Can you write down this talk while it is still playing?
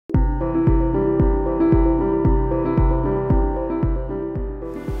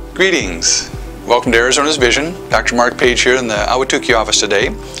Greetings. Welcome to Arizona's Vision. Dr. Mark Page here in the Ahwatukee office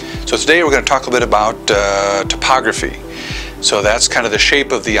today. So today we're going to talk a bit about topography. So that's kind of the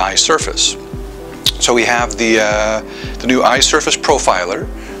shape of the eye surface. So we have the new eye surface profiler,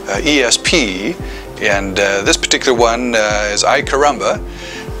 ESP, and this particular one is Ay Caramba.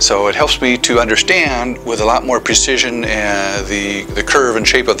 So it helps me to understand with a lot more precision the curve and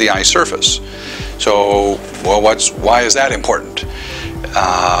shape of the eye surface. So, well, why is that important?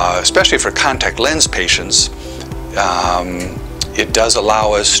 Especially for contact lens patients, it does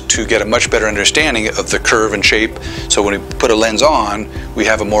allow us to get a much better understanding of the curve and shape. So when we put a lens on, we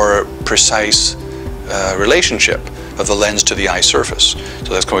have a more precise relationship of the lens to the eye surface.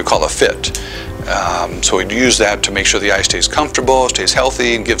 So that's what we call a fit. So we use that to make sure the eye stays comfortable, stays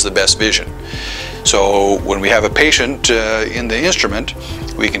healthy, and gives the best vision. So when we have a patient in the instrument,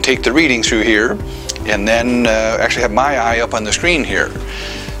 we can take the reading through here and then actually have my eye up on the screen here.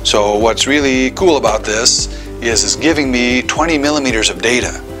 So what's really cool about this is it's giving me 20 millimeters of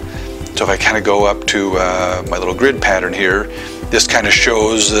data. So if I kind of go up to my little grid pattern here, this kind of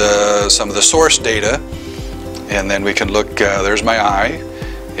shows some of the source data, and then we can look, there's my eye,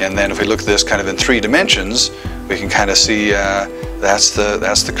 and then if we look at this kind of in 3 dimensions, we can kind of see that's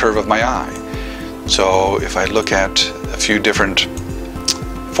the curve of my eye. So if I look at a few different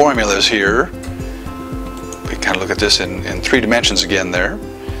formulas here, we kind of look at this in 3 dimensions again there.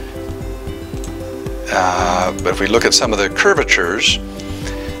 But if we look at some of the curvatures,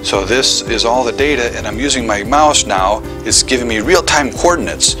 so this is all the data, and I'm using my mouse now. It's giving me real-time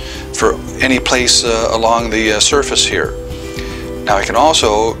coordinates for any place along the surface here. Now I can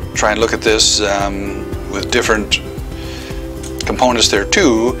also try and look at this with different components there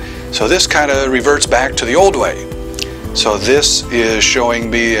too. So this kind of reverts back to the old way. So this is showing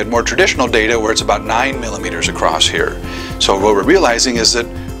me a more traditional data where it's about 9 millimeters across here. So what we're realizing is that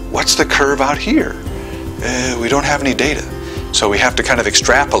what's the curve out here? We don't have any data. So we have to kind of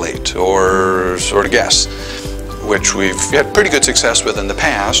extrapolate or sort of guess, which we've had pretty good success with in the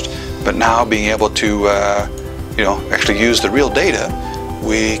past, but now being able to actually use the real data,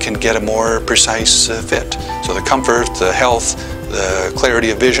 we can get a more precise fit. So the comfort, the health, the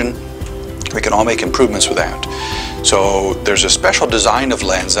clarity of vision, we can all make improvements with that. So there's a special design of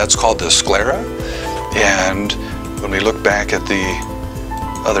lens that's called the sclera, and when we look back at the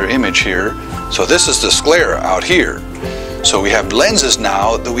other image here, so this is the sclera out here. So we have lenses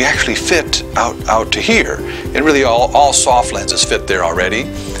now that we actually fit out to here, and really all soft lenses fit there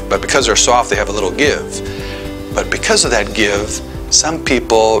already, but because they're soft they have a little give. But because of that give, some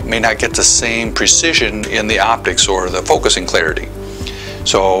people may not get the same precision in the optics or the focusing clarity.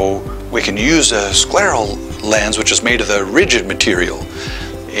 So we can use a scleral lens, which is made of the rigid material,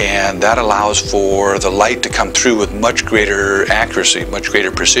 and that allows for the light to come through with much greater accuracy, much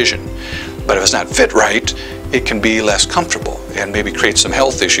greater precision. But if it's not fit right, it can be less comfortable and maybe create some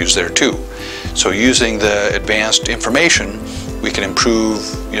health issues there too. So using the advanced information, we can improve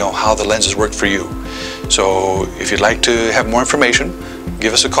how the lenses work for you. So if you'd like to have more information,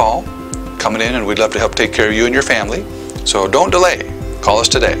 give us a call, come in, and we'd love to help take care of you and your family. So don't delay, call us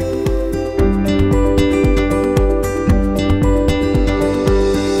today.